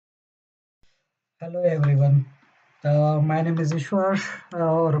Hello everyone. My name is ईश्वर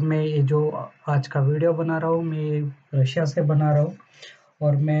और मैं ये जो आज का वीडियो बना रहा हूँ मैं रशिया से बना रहा हूँ।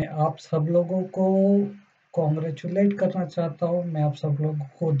 और मैं आप सब लोगों को कॉन्ग्रेचुलेट करना चाहता हूँ। मैं आप सब लोगों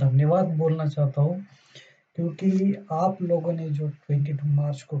को धन्यवाद बोलना चाहता हूँ क्योंकि आप लोगों ने जो 22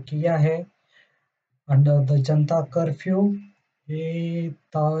 मार्च को किया है अंडर द जनता कर्फ्यू, ये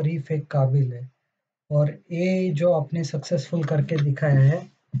तारीफ़ काबिल है। और ये जो आपने सक्सेसफुल करके दिखाया है,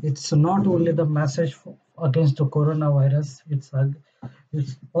 it's not only the message against the corona virus,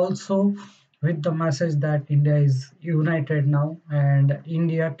 it's also with the message that India is united now and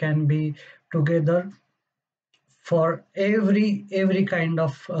India can be together for every kind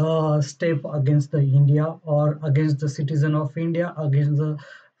of step against the India or against the citizen of India, against the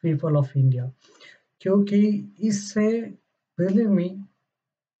people of India. क्योंकि इससे believe me,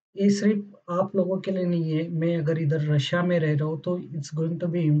 ये सिर्फ आप लोगों के लिए नहीं है। मैं अगर इधर रशिया में रह रहा हूँ तो it's going to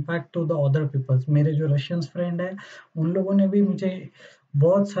be impact to the other peoples. मेरे जो रशियंस फ्रेंड है उन लोगों ने भी मुझे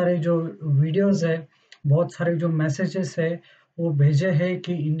बहुत सारे जो वीडियोस है, बहुत सारे जो मैसेजेस है वो भेजे हैं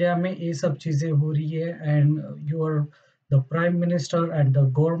कि इंडिया में ये सब चीज़ें हो रही है and your the prime minister and the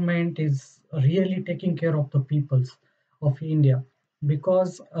government is really taking care of the peoples of India,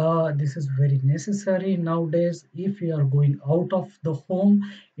 because this is very necessary nowadays. If you are going out of the home,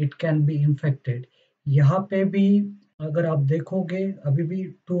 it can be infected. यहाँ पे भी अगर आप देखोगे अभी भी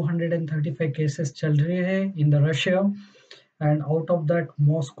 235 cases चल रहे हैं in the Russia and out of that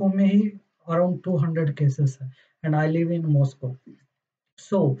Moscow में ही अराउंड 200 केसेस है and I live in Moscow.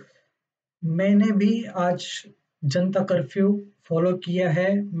 सो मैंने भी आज जनता कर्फ्यू फॉलो किया है।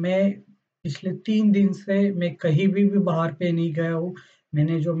 मैं पिछले 3 दिन से मैं कहीं भी बाहर पे नहीं गया हूँ।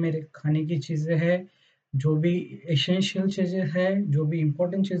 मैंने जो मेरे खाने की चीज़ें हैं, जो भी एसेंशियल चीज़ें हैं, जो भी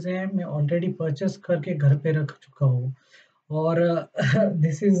इम्पोर्टेंट चीज़ें हैं, मैं ऑलरेडी परचेज़ करके घर पे रख चुका हूँ। और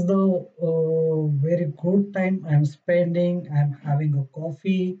this is the very good time I am spending. I am having a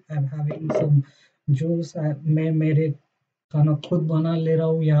coffee, I am having some juice. मैं मेरे खाना खुद बना ले रहा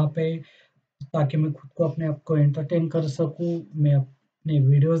हूँ यहाँ पे ताकि मैं खुद को अपने आप को एंटरटेन कर सकूँ। मैं अपने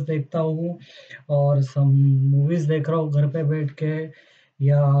वीडियोज़ देखता हूँ और सम मूवीज़ देख रहा हूँ घर पे बैठ के,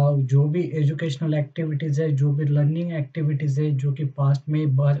 या जो भी एजुकेशनल एक्टिविटीज़ है, जो भी लर्निंग एक्टिविटीज़ है, जो कि पास्ट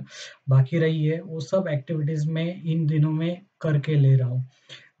में बाकी रही है, वो सब एक्टिविटीज़ मैं इन दिनों में करके ले रहा हूँ।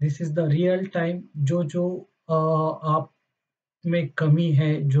 This is the real time. जो आप में कमी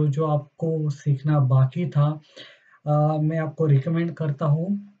है, जो आपको सीखना बाकी था, मैं आपको रिकमेंड करता हूँ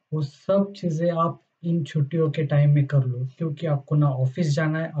वो सब चीज़ें आप इन छुट्टियों के टाइम में कर लो, क्योंकि आपको ना ऑफिस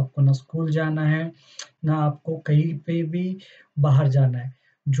जाना है, आपको ना स्कूल जाना है, ना आपको कहीं पे भी बाहर जाना है।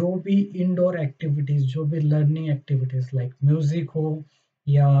 जो भी इंडोर एक्टिविटीज़, जो भी लर्निंग एक्टिविटीज़ लाइक म्यूज़िक हो,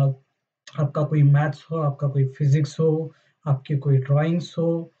 या आपका कोई मैथ्स हो, आपका कोई फिज़िक्स हो, आपकी कोई ड्राइंग्स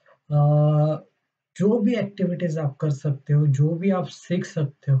हो, अ, जो भी एक्टिविटीज़ आप कर सकते हो, जो भी आप सीख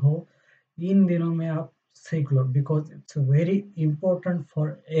सकते हो, इन दिनों में आप सीख लो, because it's very important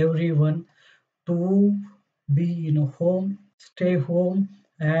for everyone to be in home, stay home.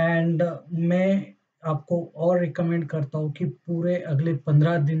 And मैं आपको और रिकमेंड करता हूँ कि पूरे अगले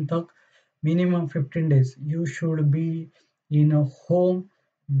 15 दिन तक, minimum 15 days, you should be in a home,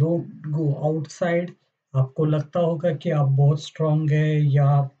 don't go outside. आपको लगता होगा कि आप बहुत स्ट्रॉन्ग है, या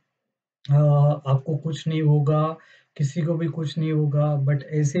आपको कुछ नहीं होगा, किसी को भी कुछ नहीं होगा, बट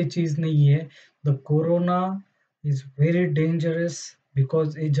ऐसी चीज़ नहीं है। The corona is very dangerous,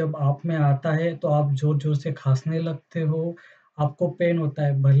 because ये जब आप में आता है तो आप ज़ोर-ज़ोर से खाँसने लगते हो, आपको पेन होता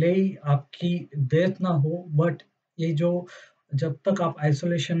है। भले ही आपकी डेथ ना हो, बट ये जो जब तक आप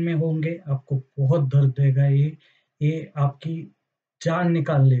आइसोलेशन में होंगे, आपको बहुत दर्द देगा ये। ये आपकी जान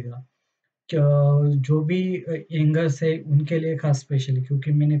निकाल लेगा। जो भी यंगर्स है उनके लिए खास स्पेशली,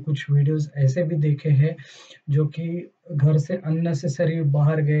 क्योंकि मैंने कुछ वीडियोस ऐसे भी देखे हैं जो कि घर से अननेसेसरी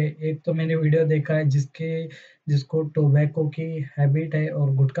बाहर गए। एक तो मैंने वीडियो देखा है जिसको टोबैको की हैबिट है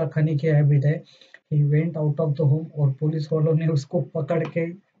और गुटखा खाने की हैबिट है। He went out of the home और पुलिस वालों ने उसको पकड़ के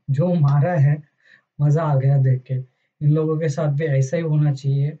जो मारा है, मज़ा आ गया देख के। इन लोगों के साथ भी ऐसा ही होना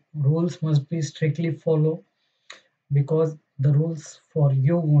चाहिए। Rules must be strictly follow, because the rules for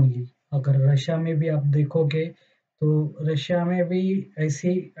you only. अगर रशिया में भी आप देखोगे तो रशिया में भी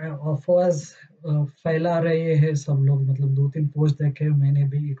ऐसी अफ़वाह फैला रहे हैं सब लोग। मतलब 2-3 पोस्ट देखे मैंने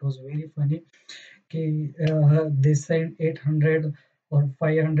भी, इट वाज़ वेरी फनी कि they sent 800 or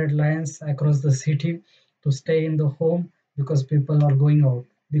 500 lions across the city to stay in the home because people are going out.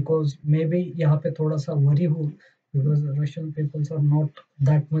 Because maybe यहाँ पे थोड़ा सा वरी हूँ, because Russian peoples are not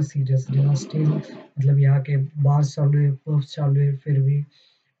that much serious. They are still, मतलब यहाँ के bars चालू है, पब्स चालू है फिर भी,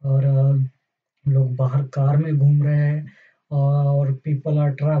 और लोग बाहर कार में घूम रहे हैं और पीपल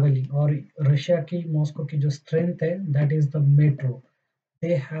आर ट्रैवलिंग। और रशिया की मॉस्को की जो स्ट्रेंथ है that is the metro.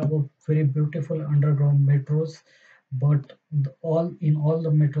 they have a very beautiful underground metros, but all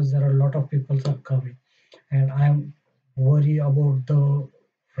the metros there are a lot of people are coming, and I'm worry about the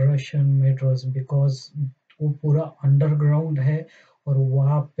Russian metros because वो पूरा underground है और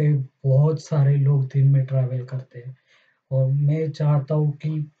वहाँ पे बहुत सारे लोग दिन में ट्रैवल करते हैं। और मैं चाहता हूँ कि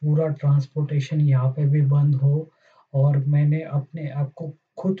पूरा ट्रांसपोर्टेशन यहाँ पे भी बंद हो। और मैंने अपने आप को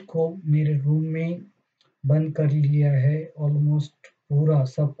खुद को मेरे रूम में बंद कर लिया है ऑलमोस्ट पूरा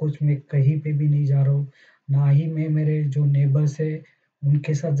सब कुछ। मैं कहीं पे भी नहीं जा रहा हूँ, ना ही मैं मेरे जो नेबर्स है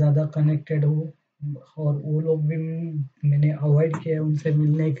उनके साथ ज़्यादा कनेक्टेड हूँ। और वो लोग भी मैंने अवॉइड किया है उनसे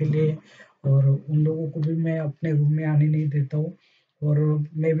मिलने के लिए। और उन लोगों को भी मैं अपने रूम में आने नहीं देता हूँ, और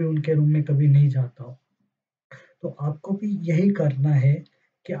मैं भी उनके रूम में कभी नहीं जाता हूँ। तो आपको भी यही करना है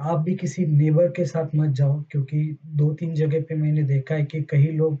कि आप भी किसी नेबर के साथ मत जाओ, क्योंकि 2-3 जगह पे मैंने देखा है कि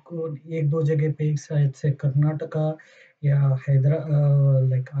कई लोग 1-2 जगह पे एक शायद से कर्नाटका या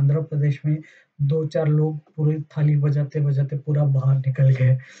लाइक आंध्र प्रदेश में 2-4 लोग पूरी थाली बजाते-बजाते पूरा बाहर निकल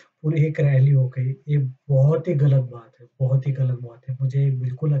गए। पूरी एक रैली हो गई। ये बहुत ही गलत बात है, बहुत ही गलत बात है। मुझे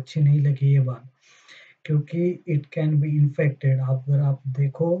बिल्कुल अच्छी नहीं लगी ये बात, क्योंकि इट कैन बी इन्फेक्टेड। आप अगर आप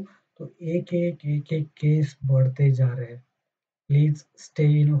देखो तो एक-एक केस बढ़ते जा रहे हैं। प्लीज़ स्टे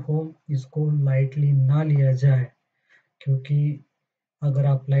इन होम, इसको लाइटली ना लिया जाए, क्योंकि अगर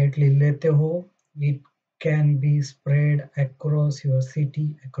आप लाइटली लेते हो, it can be spread across your city,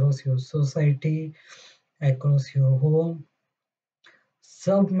 across your society, across your home.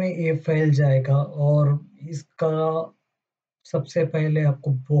 सब में ये फैल जाएगा और इसका सबसे पहले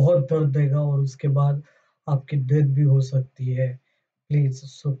आपको बहुत दर्द देगा और उसके बाद आपकी डेथ भी हो सकती है।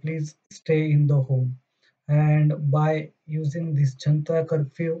 Please stay in the home. And by using this Janata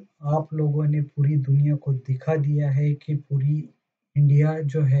curfew आप लोगों ने पूरी दुनिया को दिखा दिया है कि पूरी इंडिया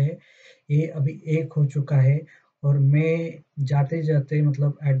जो है ये अभी एक हो चुका है। और मैं जाते जाते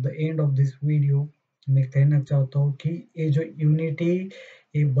मतलब at the end of this video मैं कहना चाहता हूँ कि ये जो यूनिटी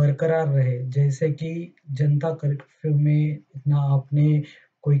ये बरकरार रहे। जैसे कि जनता कर्फ्यू में इतना आपने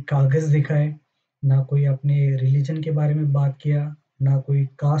कोई कागज दिखाए, ना कोई अपने रिलीजन के बारे में बात किया, ना कोई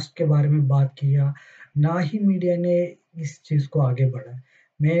कास्ट के बारे में बात किया, ना ही मीडिया ने इस चीज़ को आगे बढ़ाया।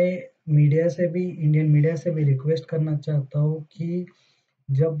 मैं मीडिया से भी इंडियन मीडिया से भी रिक्वेस्ट करना चाहता हूँ कि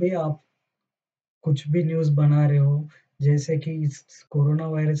जब भी आप कुछ भी न्यूज़ बना रहे हो, जैसे कि इस कोरोना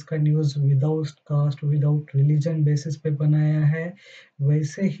वायरस का news without cast, without religion basis पे बनाया है,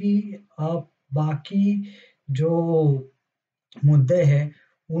 वैसे ही आप बाकी जो मुद्दे हैं,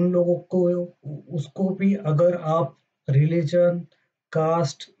 उन लोगों को उसको भी अगर आप रिलीजन,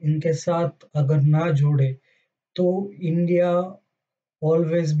 कास्ट इनके साथ अगर ना जोड़े, तो इंडिया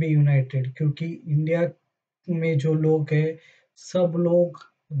ऑलवेज बी यूनाइटेड। क्योंकि इंडिया में जो लोग हैं, सब लोग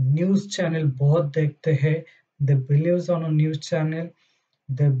न्यूज़ चैनल बहुत देखते हैं। दे beliefs on a news channel,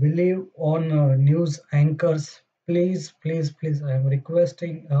 they believe on news anchors. Please, I am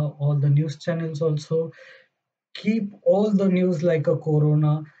requesting all the news channels also keep all the news like a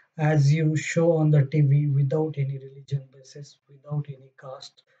corona as you show on the TV without any religion basis, without any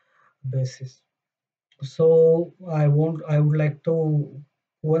caste basis. So I would like to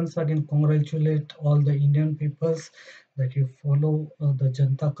once again congratulate all the Indian peoples that you follow the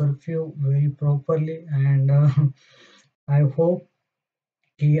Janta Curfew very properly, and I hope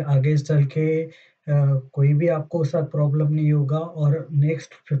कि आगे चल के कोई भी आपको साथ problem नहीं होगा। और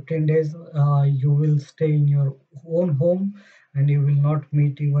next 15 days you will stay in your own home and you will not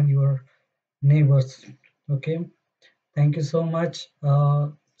meet even your neighbours. Okay, thank you so much.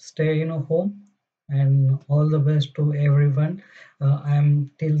 Stay in a home and all the best to everyone. I'm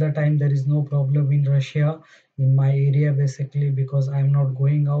till the time there is no problem in Russia in my area basically because I'm not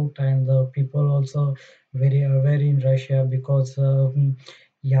going out and the people also very aware in Russia because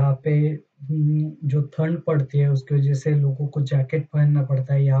यहाँ पे जो ठंड पड़ती है उसकी वजह से लोगों को जैकेट पहनना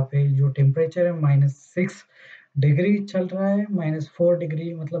पड़ता है। यहाँ पे जो टेम्परेचर है -6 डिग्री चल रहा है, -4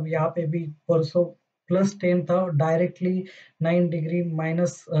 डिग्री। मतलब यहाँ पे भी परसों +10 था, डायरेक्टली 9 डिग्री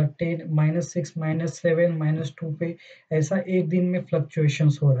 -10 -6 -7 -2 पे ऐसा एक दिन में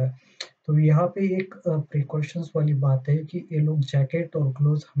फ्लक्चुएशंस हो रहा है। तो यहाँ पे एक प्रिकॉशंस वाली बात है कि ये लोग जैकेट और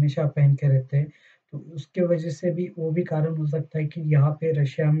ग्लोव्स हमेशा पहन के रहते हैं। तो उसके वजह से भी वो भी कारण हो सकता है कि यहाँ पे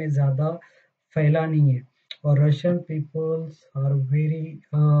रशिया में ज़्यादा फैला नहीं है। और Russian peoples are very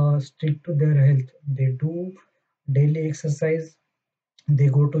strict to their health. They do daily exercise, they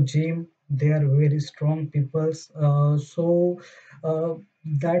go to gym, they are very strong peoples, so uh,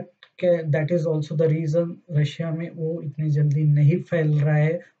 that that is also the reason Russia में वो इतनी जल्दी नहीं फैल रहा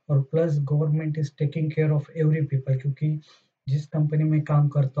है। और plus government is taking care of every people, क्योंकि जिस कंपनी में काम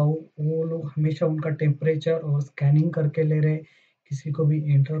करता हूँ वो लोग हमेशा उनका टेम्परेचर और स्कैनिंग करके ले रहे, किसी को भी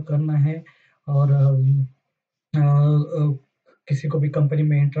एंटर करना है और किसी को भी कंपनी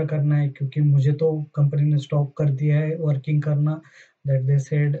में एंटर करना है, क्योंकि मुझे तो कंपनी ने स्टॉप कर दिया है वर्किंग करना। That they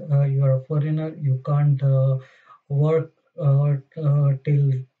said you are a foreigner, you can't work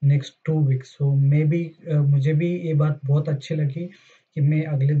till next 2 weeks. So may be मुझे भी ये बात बहुत अच्छी लगी कि मैं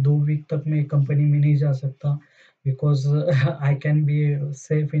अगले 2 वीक तक मैं कंपनी में नहीं जा सकता, because I can be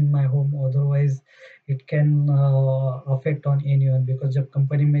safe in my home, otherwise it can affect on anyone. Because जब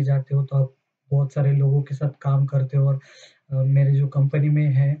कंपनी में जाते हो तो आप बहुत सारे लोगों के साथ काम करते हो, और मेरे जो कंपनी में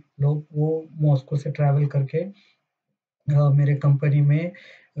है लोग वो मॉस्को से ट्रैवल करके मेरे कंपनी में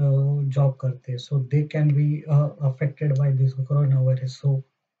जॉब करते हैं, सो they can be affected by this corona virus. सो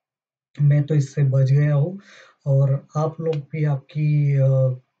मैं तो इससे बच गया हूँ, और आप लोग भी आपकी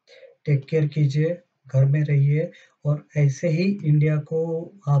टेक केयर कीजिए, घर में रहिए, और ऐसे ही इंडिया को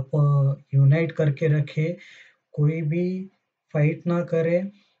आप यूनाइट करके रखें, कोई भी फाइट ना करे,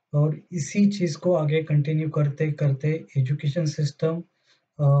 और इसी चीज़ को आगे कंटिन्यू करते करते एजुकेशन सिस्टम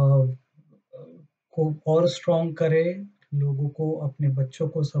को और स्ट्रॉन्ग करे, लोगों को, अपने बच्चों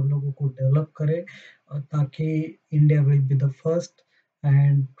को, सब लोगों को डेवलप करे, ताकि India will be the first.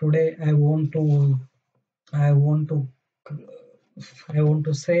 And today I want to I want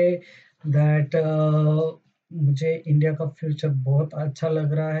to say that मुझे इंडिया का फ्यूचर बहुत अच्छा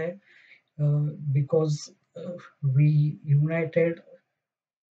लग रहा है, because we united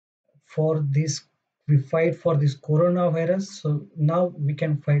for this, we fight for this coronavirus. So now we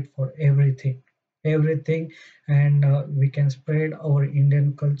can fight for everything, and we can spread our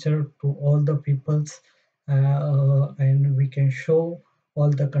Indian culture to all the peoples, and we can show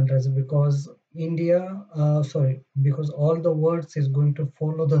all the countries, because India, sorry, because all the words is going to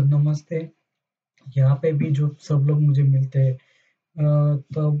follow the namaste। यहाँ पे भी जो सब लोग मुझे मिलते हैं,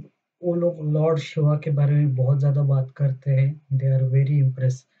 तब वो लोग लॉर्ड शिवा के बारे में बहुत ज़्यादा बात करते हैं। They are very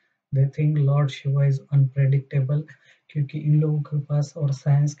impress, they think Lord Shiva is unpredictable, क्योंकि इन लोगों के पास और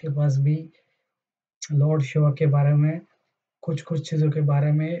साइंस के पास भी लॉर्ड शिवा के बारे में कुछ कुछ चीज़ों के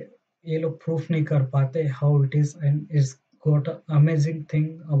बारे में ये लोग प्रूफ नहीं कर पाते how it is, and it's got amazing thing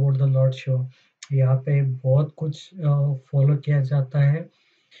about the Lord Shiva. यहाँ पे बहुत कुछ फॉलो किया जाता है,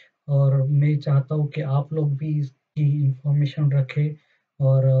 और मैं चाहता हूँ कि आप लोग भी इसकी इंफॉर्मेशन रखें,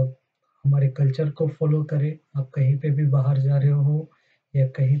 और हमारे कल्चर को फॉलो करें। आप कहीं पे भी बाहर जा रहे हो, या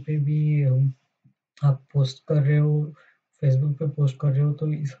कहीं पे भी आप पोस्ट कर रहे हो, फेसबुक पे पोस्ट कर रहे हो,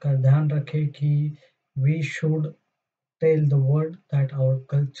 तो इसका ध्यान रखें कि we should tell the world that our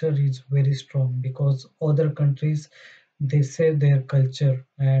culture is very strong, because other countries they save their culture,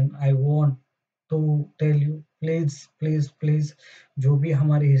 and I want to tell you, please please please, जो भी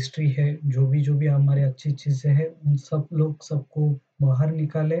हमारी हिस्ट्री है, जो भी हमारे अच्छी चीज़ें हैं, उन सब लोग सबको बाहर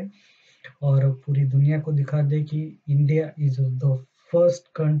निकाले, और पूरी दुनिया को दिखा दे कि India is the first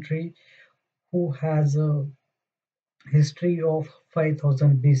country who has history of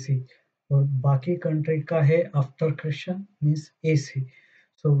 5000 BC, और बाकी कंट्री का है after Christian means AC।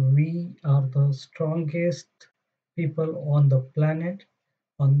 So we are the strongest people on the planet,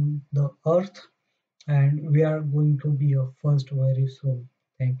 on the earth, and we are going to be a first very soon।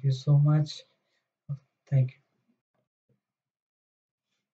 Thank you so much, thank you।